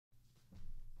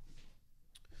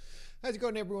How's it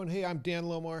going, everyone? Hey, I'm Dan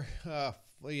Lomar,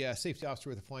 safety officer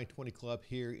with the Flying 20 Club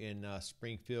here in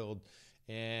Springfield,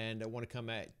 and I want to come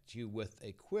at you with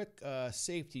a quick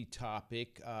safety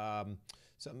topic,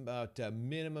 something about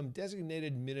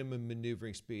designated minimum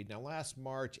maneuvering speed. Now, last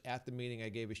March at the meeting, I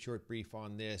gave a short brief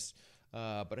on this,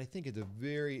 but I think it's a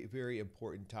very, very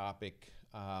important topic.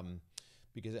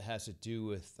 Because it has to do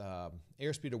with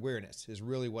airspeed awareness is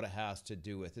really what it has to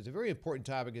do with. It's a very important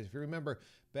topic. If you remember,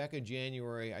 back in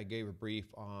January, I gave a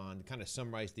brief on kind of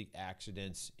summarize the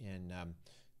accidents in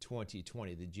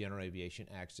 2020, the general aviation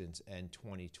accidents in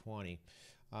 2020.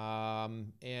 Out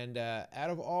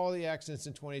of all the accidents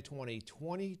in 2020,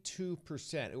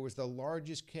 22%, it was the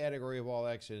largest category of all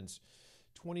accidents,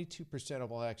 22%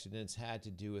 of all accidents had to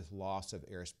do with loss of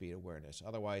airspeed awareness.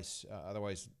 Otherwise,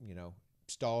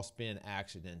 stall spin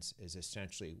accidents is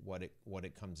essentially what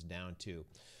it comes down to.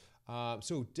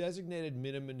 So designated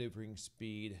minimum maneuvering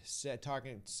speed,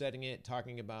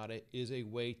 talking about it is a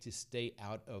way to stay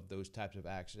out of those types of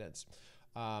accidents.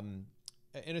 And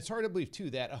it's hard to believe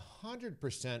too that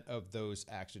 100% of those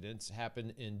accidents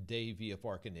happen in day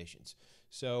VFR conditions.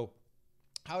 So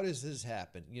how does this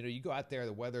happen? You go out there,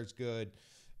 the weather's good,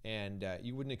 and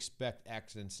you wouldn't expect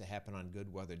accidents to happen on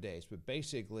good weather days, but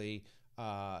basically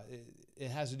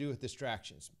it has to do with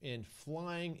distractions. And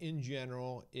flying in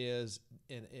general has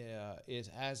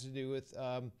to do with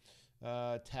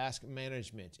task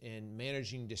management and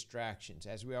managing distractions.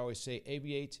 As we always say,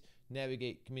 aviate,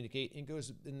 navigate, communicate,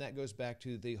 and that goes back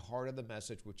to the heart of the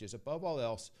message, which is above all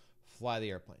else, fly the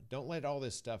airplane. Don't let all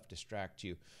this stuff distract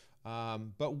you.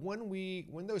 But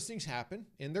when those things happen,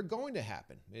 and they're going to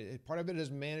happen, part of it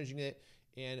is managing it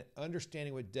and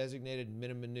understanding what designated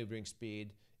minimum maneuvering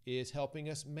speed is helping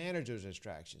us manage those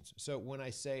distractions. So when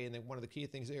I say, and then one of the key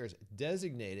things there is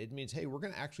designated means, hey, we're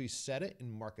going to actually set it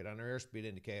and mark it on our airspeed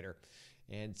indicator.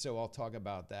 And so I'll talk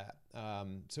about that.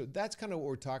 So that's kind of what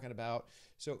we're talking about.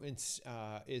 So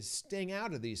is staying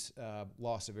out of these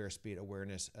loss of airspeed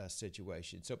awareness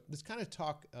situations. So let's kind of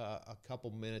talk a couple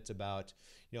minutes about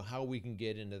how we can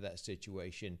get into that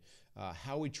situation,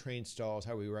 how we train stalls,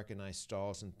 how we recognize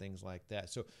stalls and things like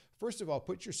that. So first of all,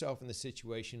 put yourself in the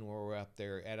situation where we're up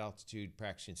there at altitude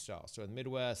practicing stalls. So in the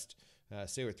Midwest,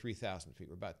 say we're at 3,000 feet,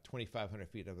 we're about 2,500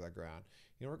 feet over the ground.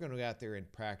 We're going to go out there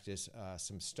and practice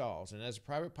some stalls. And as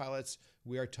private pilots,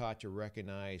 we are taught to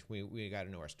recognize, we got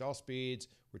to know our stall speeds,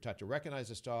 we're taught to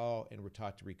recognize a stall, and we're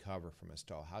taught to recover from a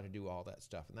stall, how to do all that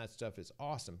stuff. And that stuff is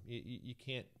awesome. You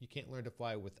can't learn to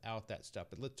fly without that stuff.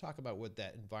 But let's talk about what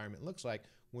that environment looks like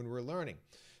when we're learning.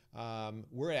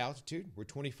 We're at altitude. We're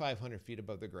 2,500 feet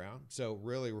above the ground. So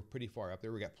really, we're pretty far up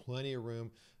there. We got plenty of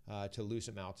room to lose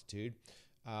some altitude.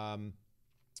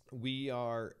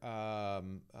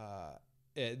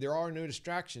 There are no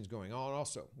distractions going on.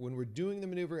 Also, when we're doing the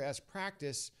maneuver as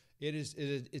practice,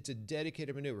 it's a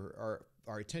dedicated maneuver.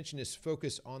 Our attention is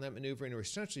focused on that maneuver, and we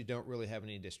essentially don't really have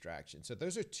any distractions. So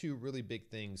those are two really big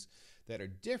things that are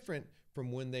different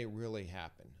from when they really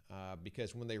happen.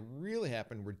 Because when they really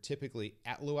happen, we're typically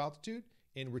at low altitude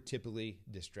and we're typically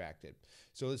distracted.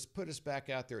 So let's put us back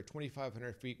out there at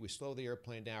 2,500 feet. We slow the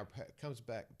airplane down,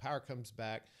 power comes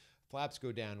back. Flaps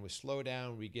go down, we slow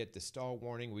down, we get the stall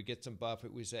warning, we get some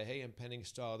buffet, we say, hey, impending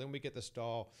stall, then we get the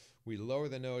stall, we lower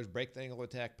the nose, break the angle of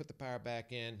attack, put the power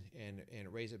back in, and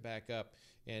raise it back up,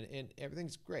 and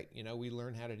everything's great. We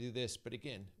learn how to do this, but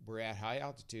again, we're at high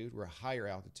altitude, we're higher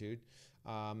altitude,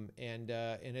 we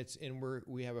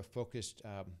have a focused,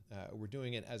 we're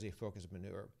doing it as a focused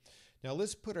maneuver. Now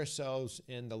let's put ourselves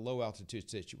in the low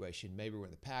altitude situation. Maybe we're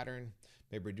in the pattern,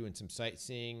 maybe we're doing some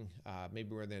sightseeing,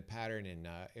 maybe we're in the pattern in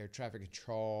air traffic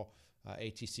control,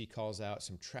 ATC calls out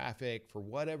some traffic. For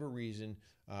whatever reason,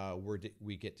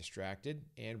 we get distracted,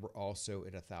 and we're also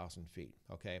at 1,000 feet,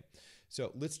 okay?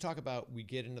 So let's talk about, we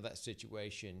get into that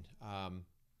situation,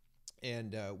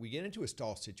 we get into a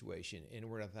stall situation, and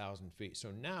we're at 1,000 feet.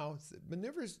 So now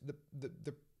maneuvers,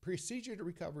 the procedure to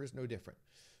recover is no different.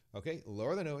 Okay,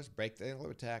 lower the nose, break the angle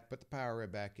of attack, put the power right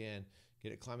back in,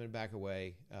 get it climbing back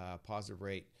away, positive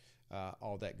rate,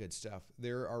 all that good stuff.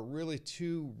 There are really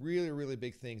two really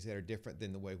big things that are different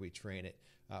than the way we train it.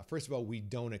 First of all, we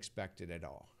don't expect it at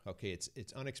all. Okay,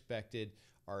 it's unexpected.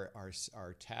 Our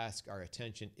task, our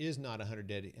attention is not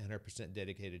 100%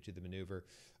 dedicated to the maneuver.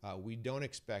 We don't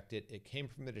expect it. It came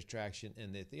from a distraction.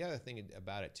 And the other thing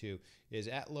about it too is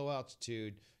at low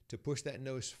altitude, to push that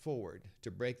nose forward,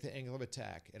 to break the angle of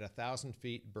attack at 1,000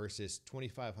 feet versus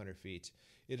 2,500 feet,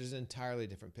 it is an entirely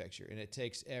different picture. And it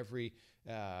takes every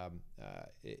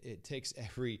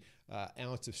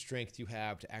ounce of strength you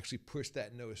have to actually push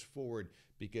that nose forward,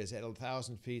 because at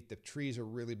 1,000 feet, the trees are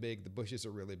really big, the bushes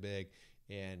are really big,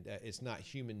 and it's not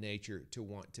human nature to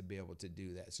want to be able to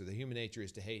do that. So the human nature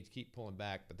is to, hey, keep pulling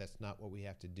back, but that's not what we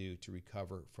have to do to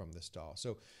recover from the stall.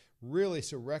 So really,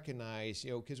 recognize,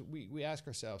 because we ask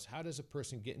ourselves, how does a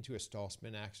person get into a stall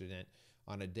spin accident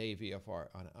on a day VFR,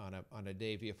 on a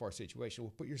day VFR situation?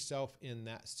 Well, put yourself in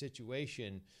that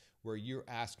situation where you're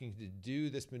asking to do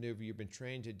this maneuver you've been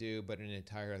trained to do, but in an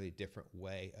entirely different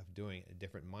way of doing it, a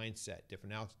different mindset,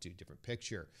 different altitude, different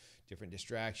picture, different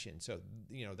distraction. So,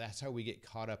 that's how we get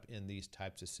caught up in these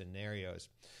types of scenarios.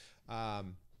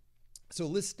 So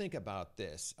let's think about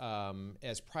this.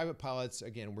 As private pilots,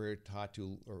 again, we learn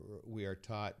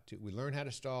how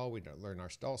to stall, we learn our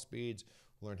stall speeds,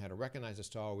 we learn how to recognize a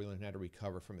stall, we learn how to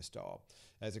recover from a stall.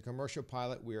 As a commercial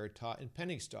pilot, we are taught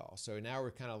impending stall. So now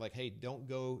we're kind of like, hey, don't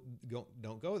go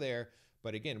there.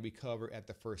 But again, we cover at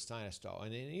the first sign of stall.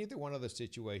 And in either one of those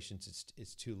situations,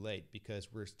 it's too late, because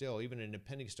we're still, even in an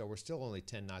impending stall, we're still only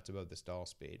 10 knots above the stall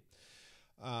speed.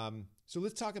 So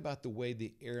let's talk about the way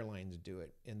the airlines do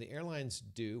it. And the airlines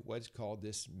do what's called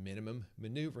this minimum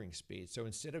maneuvering speed. So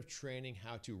instead of training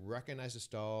how to recognize a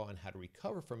stall and how to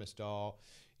recover from a stall,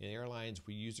 in airlines,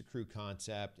 we use a crew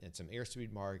concept and some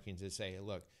airspeed markings that say, hey,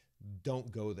 look,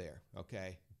 don't go there,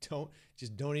 okay? Don't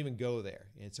even go there.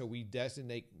 And so we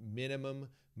designate minimum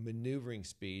maneuvering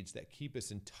speeds that keep us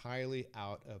entirely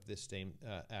out of this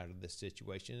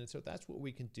situation. And so that's what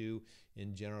we can do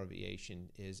in general aviation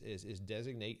is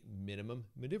designate minimum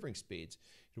maneuvering speeds.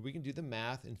 So we can do the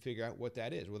math and figure out what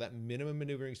that is. Well, that minimum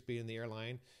maneuvering speed in the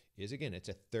airline is, again, it's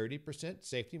a 30%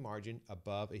 safety margin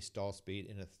above a stall speed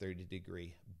in a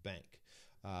 30-degree bank.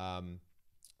 I'll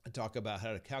talk about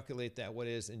how to calculate that, what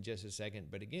it is, in just a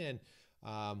second. But again,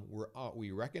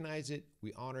 we recognize it,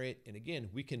 we honor it, and again,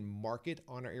 we can mark it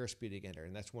on our airspeed indicator.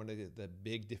 And that's one of the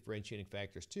big differentiating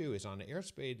factors too, is on the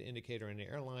airspeed indicator in the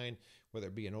airline, whether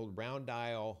it be an old round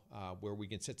dial where we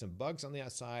can set some bugs on the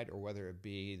outside, or whether it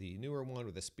be the newer one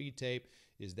with a speed tape,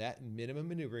 is that minimum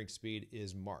maneuvering speed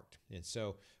is marked. And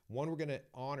so one, we're going to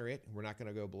honor it, we're not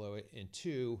going to go below it. And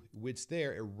two, it's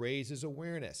there, it raises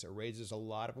awareness. It raises a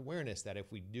lot of awareness that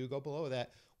if we do go below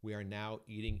that, we are now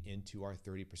eating into our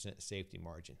 30% safety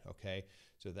margin, okay?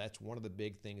 So that's one of the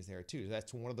big things there too.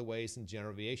 That's one of the ways in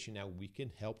general aviation now we can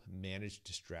help manage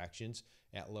distractions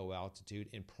at low altitude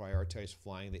and prioritize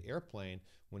flying the airplane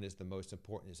when it's the most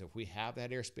important. Is if we have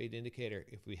that airspeed indicator,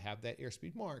 if we have that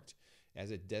airspeed marked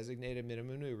as a designated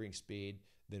minimum maneuvering speed,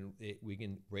 then we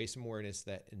can raise some awareness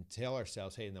that and tell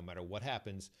ourselves, hey, no matter what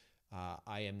happens,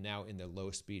 I am now in the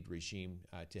low speed regime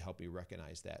to help you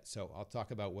recognize that. So I'll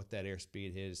talk about what that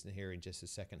airspeed is here in just a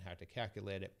second, how to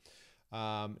calculate it.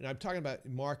 And I'm talking about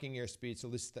marking airspeed, so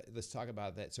let's talk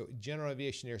about that. So general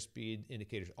aviation airspeed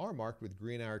indicators are marked with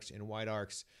green arcs and white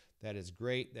arcs. That is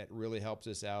great. That really helps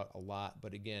us out a lot.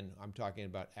 But again, I'm talking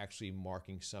about actually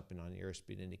marking something on the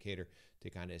airspeed indicator to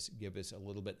kind of give us a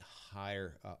little bit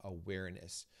higher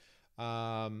awareness.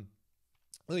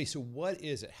 So what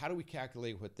is it? How do we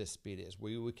calculate what this speed is?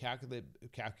 We would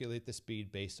calculate the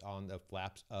speed based on the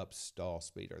flaps up stall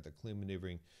speed, or the clean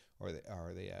maneuvering, or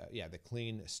the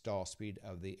clean stall speed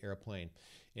of the airplane.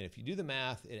 And if you do the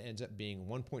math, it ends up being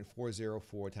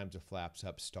 1.404 times the flaps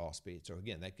up stall speed. So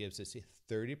again, that gives us a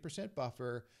 30%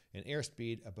 buffer and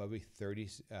airspeed above a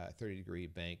 30-degree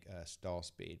bank stall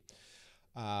speed.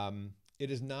 It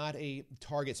is not a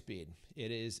target speed.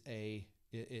 It is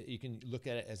you can look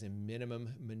at it as a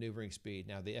minimum maneuvering speed.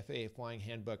 Now, the FAA Flying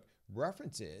Handbook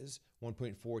references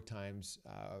 1.4 times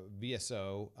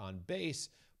VSO on base,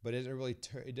 but it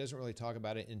doesn't really talk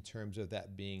about it in terms of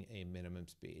that being a minimum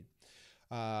speed.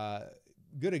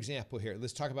 Good example here.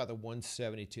 Let's talk about the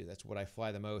 172. That's what I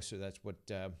fly the most, so that's what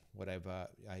I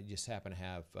just happen to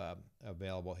have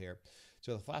available here.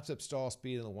 So the flaps up stall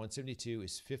speed on the 172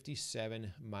 is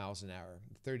 57 miles an hour.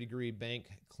 30-degree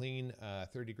bank, clean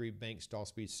 30-degree bank stall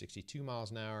speed is 62 miles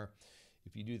an hour.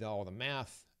 If you do all the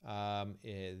math,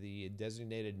 the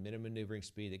designated minimum maneuvering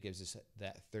speed that gives us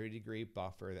that 30-degree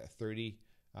buffer, that 30%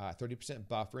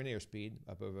 buffer in airspeed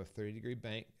above a 30-degree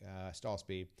bank stall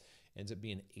speed, ends up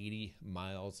being 80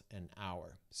 miles an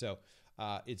hour. So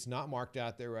it's not marked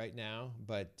out there right now,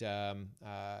 but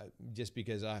just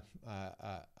because I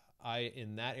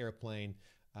in that airplane,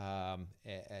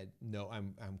 no,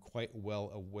 I'm quite well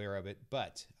aware of it,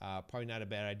 but probably not a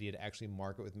bad idea to actually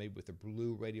mark it with maybe with a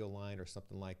blue radial line or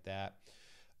something like that.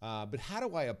 But how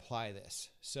do I apply this?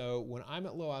 So when I'm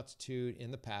at low altitude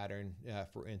in the pattern,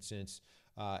 for instance,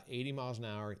 80 miles an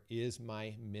hour is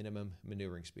my minimum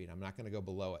maneuvering speed. I'm not going to go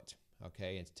below it,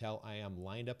 okay, until I am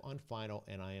lined up on final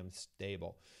and I am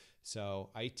stable. So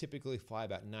I typically fly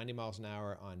about 90 miles an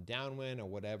hour on downwind or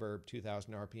whatever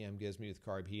 2,000 RPM gives me with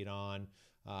carb heat on.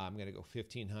 I'm going to go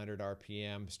 1,500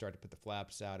 RPM, start to put the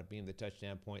flaps out, beam the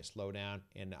touchdown point, slow down,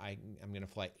 and I'm going to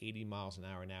fly 80 miles an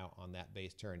hour now on that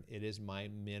base turn. It is my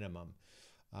minimum.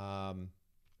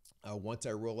 Once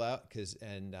I roll out,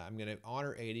 I'm going to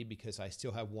honor 80 because I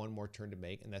still have one more turn to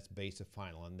make, and that's base to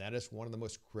final. And that is one of the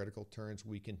most critical turns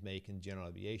we can make in general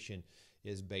aviation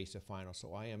is base to final.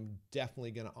 So I am definitely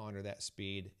going to honor that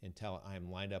speed until I'm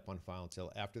lined up on final,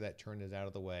 until after that turn is out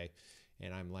of the way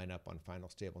and I'm lined up on final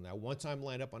stable. Now, once I'm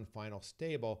lined up on final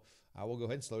stable, I will go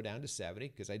ahead and slow down to 70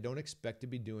 because I don't expect to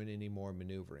be doing any more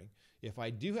maneuvering. If I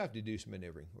do have to do some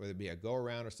maneuvering, whether it be a go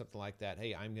around or something like that,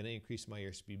 hey, I'm going to increase my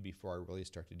airspeed before I really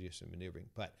start to do some maneuvering.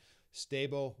 But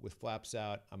stable with flaps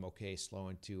out, I'm okay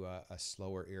slowing to a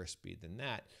slower airspeed than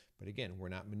that. But again, we're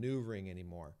not maneuvering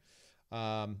anymore.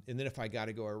 And then if I got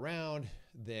to go around,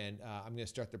 then I'm going to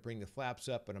start to bring the flaps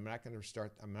up, but I'm not going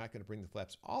to bring the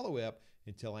flaps all the way up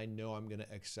until I know I'm going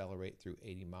to accelerate through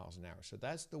 80 miles an hour. So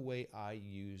that's the way I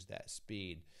use that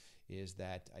speed, is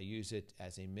that I use it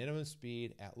as a minimum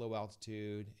speed at low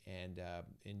altitude. And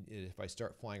if I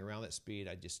start flying around that speed,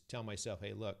 I just tell myself,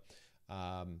 hey, look,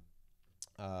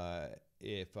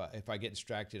 if I get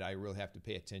distracted, I really have to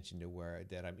pay attention to where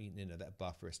that I'm eating into that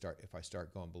buffer. If I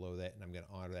start going below that, and I'm going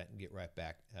to honor that and get right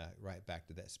back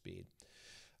to that speed.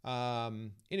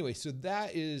 Anyway, so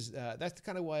that's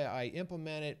kind of why I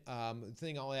implement it. The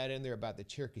thing I'll add in there about the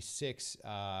Cherokee 6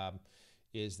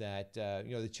 is that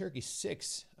the Cherokee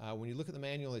 6. When you look at the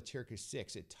manual of the Cherokee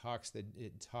 6, it talks. I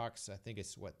think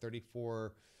it's what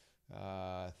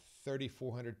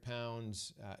 3,400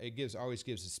 pounds. It always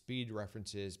gives the speed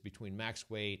references between max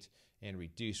weight and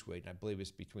reduced weight. And I believe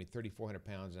it's between 3,400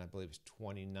 pounds and I believe it's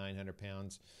 2,900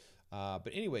 pounds.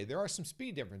 But anyway, there are some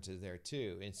speed differences there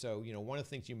too. And so, one of the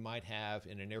things you might have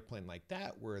in an airplane like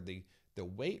that, where the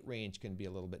weight range can be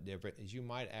a little bit different, is you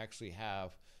might actually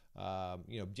have,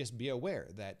 just be aware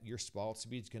that your stall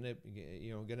speed is going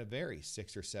to vary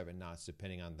 6 or 7 knots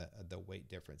depending on the weight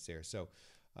difference there. So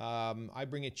I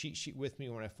bring a cheat sheet with me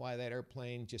when I fly that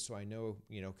airplane, just so I know,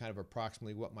 kind of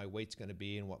approximately what my weight's going to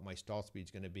be and what my stall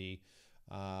speed's going to be.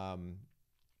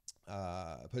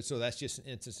 So that's just an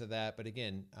instance of that. But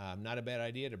again, not a bad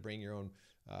idea to bring your own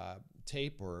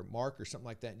tape or mark or something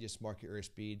like that and just mark your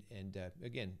airspeed. And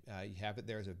again, you have it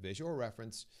there as a visual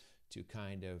reference to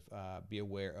kind of be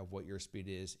aware of what your speed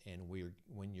is and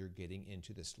when you're getting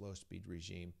into the slow speed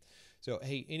regime. So,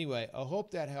 hey, anyway, I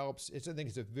hope that helps. I think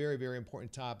it's a very, very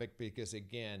important topic because,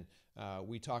 again,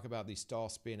 we talk about these stall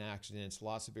spin accidents,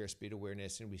 loss of airspeed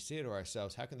awareness, and we say to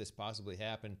ourselves, how can this possibly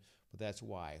happen? But that's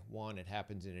why. One, it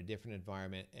happens in a different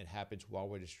environment. It happens while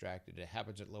we're distracted. It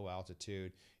happens at low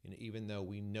altitude. And even though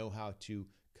we know how to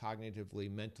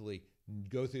cognitively, mentally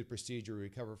go through the procedure,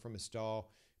 recover from a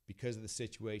stall, because of the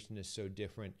situation is so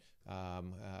different,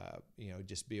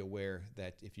 just be aware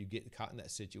that if you get caught in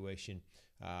that situation,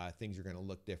 things are going to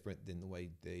look different than the way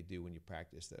they do when you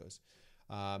practice those.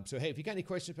 So, hey, if you got any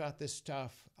questions about this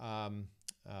stuff,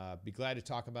 be glad to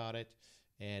talk about it.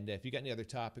 And if you got any other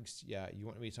topics you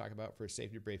want me to talk about for a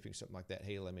safety briefing, something like that,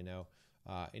 hey, let me know.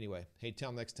 Anyway, hey,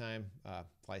 till next time,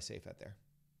 fly safe out there.